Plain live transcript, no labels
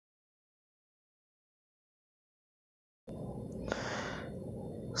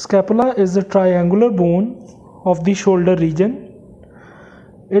Scapula is the triangular bone of the shoulder region.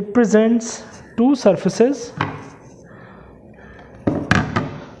 It presents two surfaces,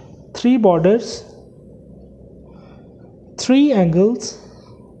 three borders, three angles.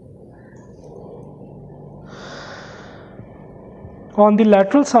 On the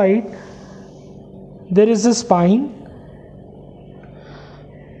lateral side, there is a spine.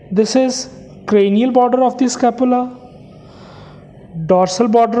 This is cranial border of the scapula, dorsal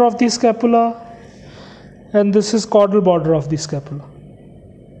border of the scapula, and this is caudal border of the scapula.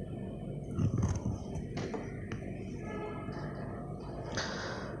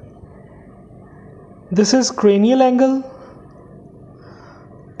 This is cranial angle,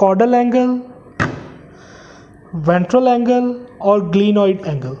 caudal angle, ventral angle or glenoid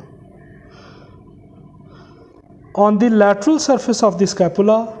angle. On the lateral surface of the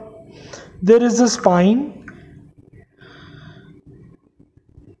scapula, there is a spine.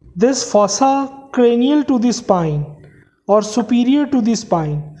 This fossa cranial to the spine or superior to the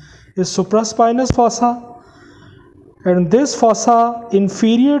spine is supraspinous fossa, and this fossa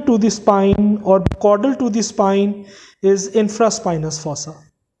inferior to the spine or caudal to the spine is infraspinous fossa.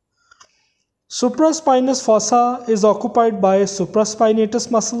 Supraspinous fossa is occupied by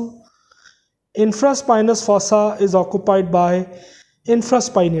supraspinatus muscle. Infraspinous fossa is occupied by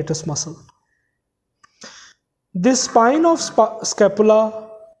infraspinatus muscle. This spine of scapula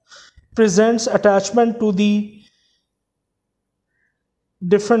presents attachment to the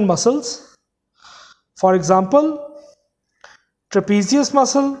different muscles. For example, trapezius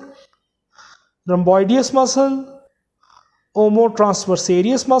muscle, rhomboideus muscle,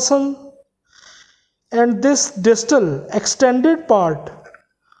 omotransversarius muscle, and this distal extended part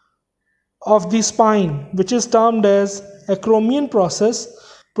of the spine, which is termed as acromion process,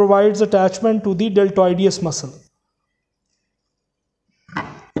 provides attachment to the deltoideus muscle.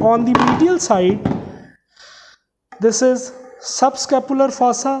 On the medial side, this is subscapular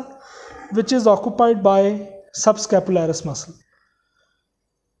fossa, which is occupied by subscapularis muscle.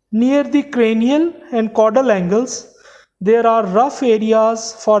 Near the cranial and caudal angles, there are rough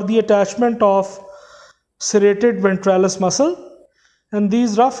areas for the attachment of serrated ventralis muscle, and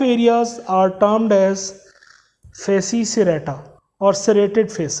these rough areas are termed as facies serrata or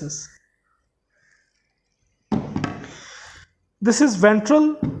serrated faces. This is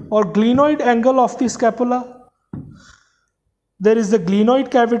ventral or glenoid angle of the scapula. There is the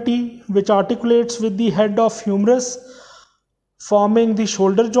glenoid cavity which articulates with the head of humerus, forming the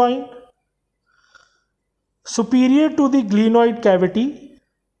shoulder joint. Superior to the glenoid cavity,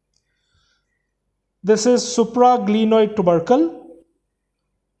 this is supraglenoid tubercle.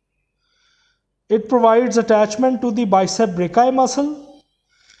 It provides attachment to the bicep brachii muscle.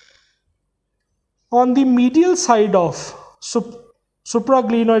 On the medial side of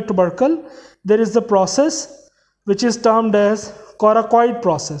supraglenoid tubercle, there is the process which is termed as coracoid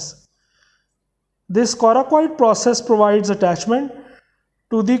process. This coracoid process provides attachment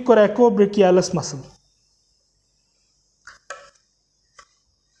to the coracobrachialis muscle.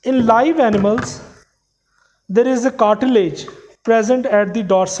 In live animals, there is a cartilage present at the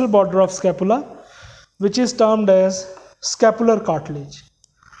dorsal border of scapula, which is termed as scapular cartilage.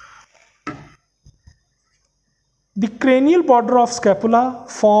 The cranial border of scapula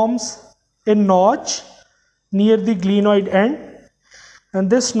forms a notch near the glenoid end, and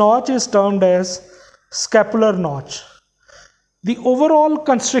this notch is termed as scapular notch. This overall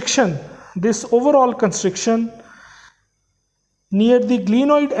constriction near the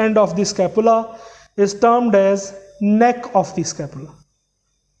glenoid end of the scapula is termed as neck of the scapula.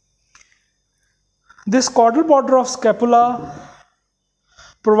 This caudal border of scapula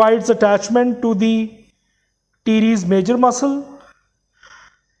provides attachment to the teres major muscle,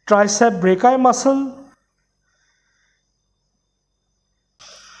 tricep brachii muscle,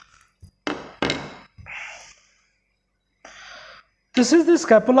 this is the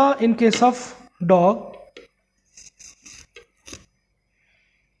scapula in case of dog.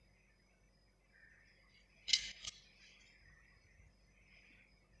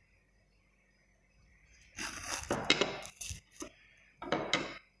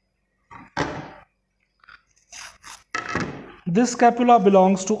 This scapula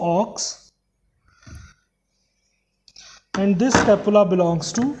belongs to ox, and this scapula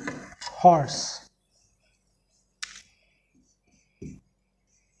belongs to horse.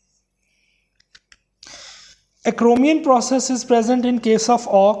 Acromion process is present in case of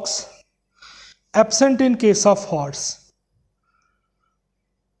ox, absent in case of horse.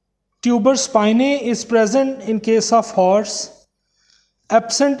 Tuber spinae is present in case of horse,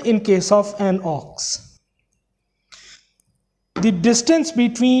 absent in case of an ox. the distance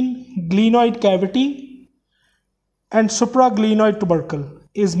between glenoid cavity and supraglenoid tubercle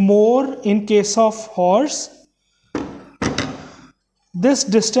is more in case of horse. This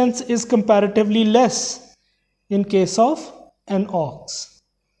distance is comparatively less in case of an ox.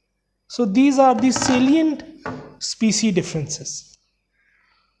 So these are the salient species differences.